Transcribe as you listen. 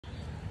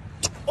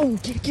Oh,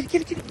 get it, get it,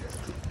 get it, get it.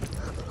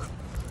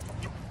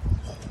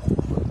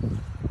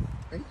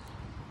 Ready?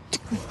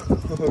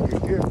 Oh,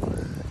 good girl.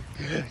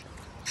 Good.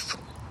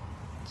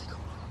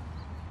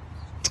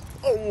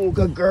 Oh,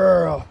 good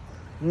girl.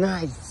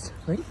 Nice.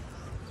 Ready?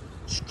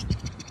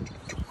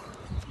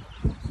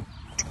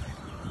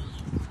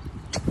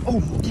 Oh,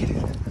 get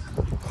it.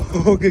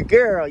 Oh, good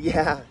girl.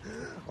 Yeah.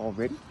 All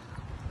ready?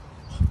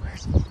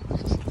 Where's it?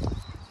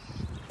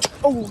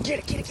 Oh, get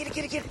it, get it, get it,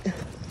 get it, get it.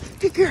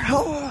 Good girl.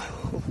 Oh.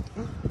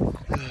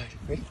 Good.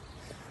 Ready?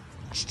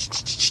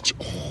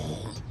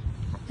 Oh.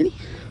 Ready?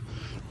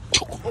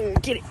 Oh,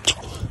 get it.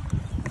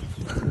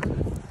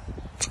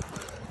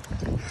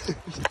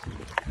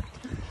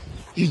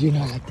 You do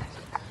not like that.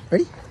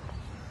 Ready?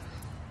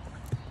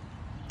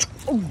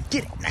 Oh,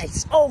 get it.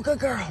 Nice. Oh, good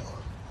girl.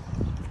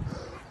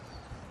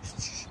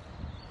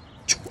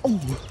 Oh,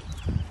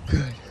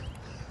 good.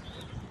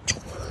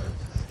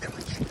 Come on,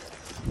 get it.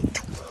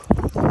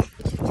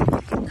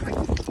 Come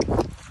on.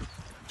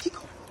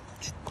 Kiko.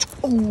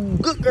 Oh,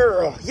 good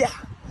girl. Yeah.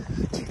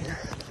 Get it.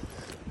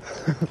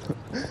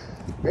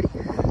 Ready?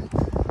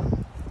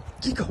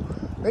 Kiko.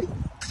 Ready?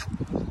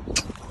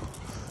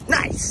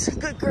 Nice.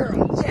 Good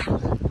girl. Yeah.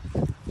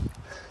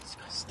 Just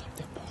gotta stop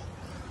that ball.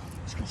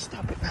 Just gotta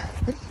stop it.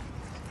 Ready?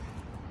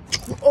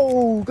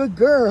 Oh, good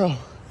girl.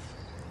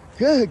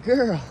 Good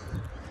girl.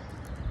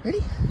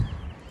 Ready?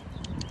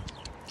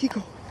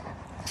 Kiko.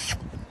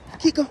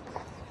 Kiko.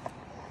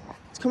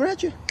 It's coming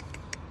at you.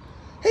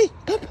 Hey,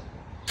 up.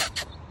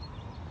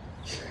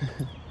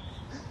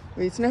 What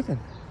are you snapping?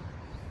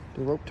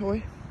 The rope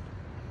toy?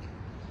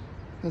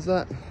 How's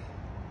that?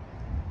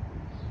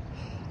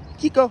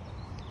 Kiko.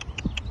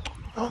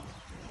 Oh,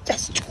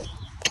 yes.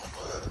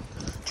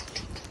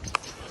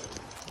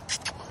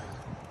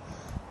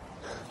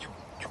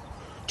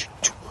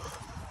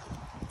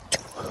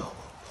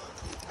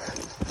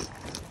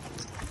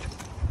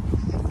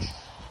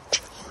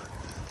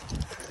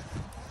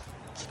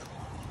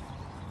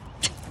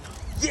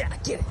 Yeah,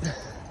 get it.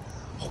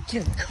 Oh,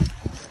 get it.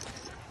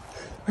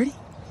 Ready?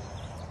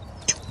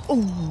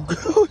 Oh,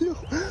 oh no.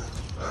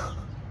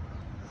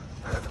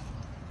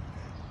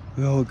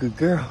 Oh, good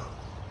girl.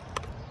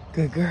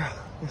 Good girl.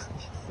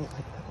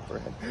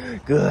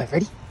 Good.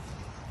 Ready?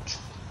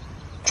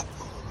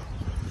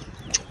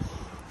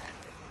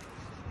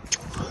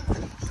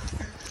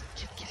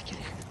 Get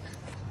it.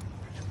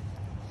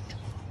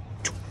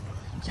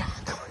 Yeah,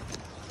 come on.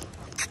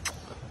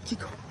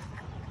 Kiko.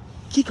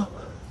 Kiko.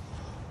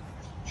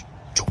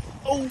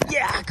 Oh,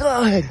 yeah,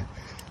 good.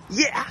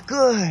 Yeah,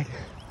 good.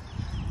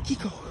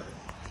 Kiko.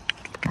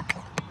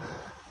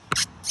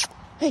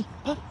 Hey,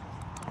 Pop.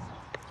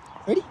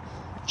 Ready?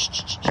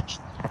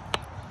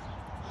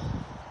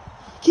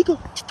 Kiko.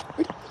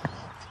 Ready?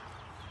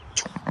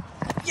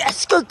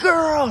 Yes, good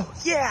girl.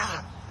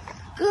 Yeah.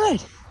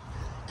 Good.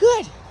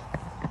 Good.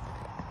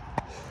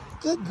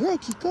 Good girl,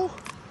 Kiko.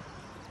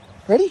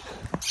 Ready?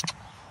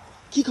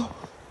 Kiko.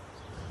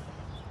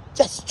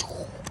 Yes.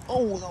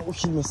 Oh, no,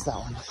 she missed that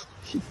one.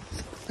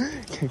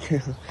 Good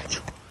girl.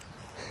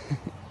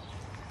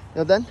 You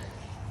all done?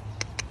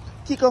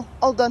 Kiko,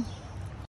 all done.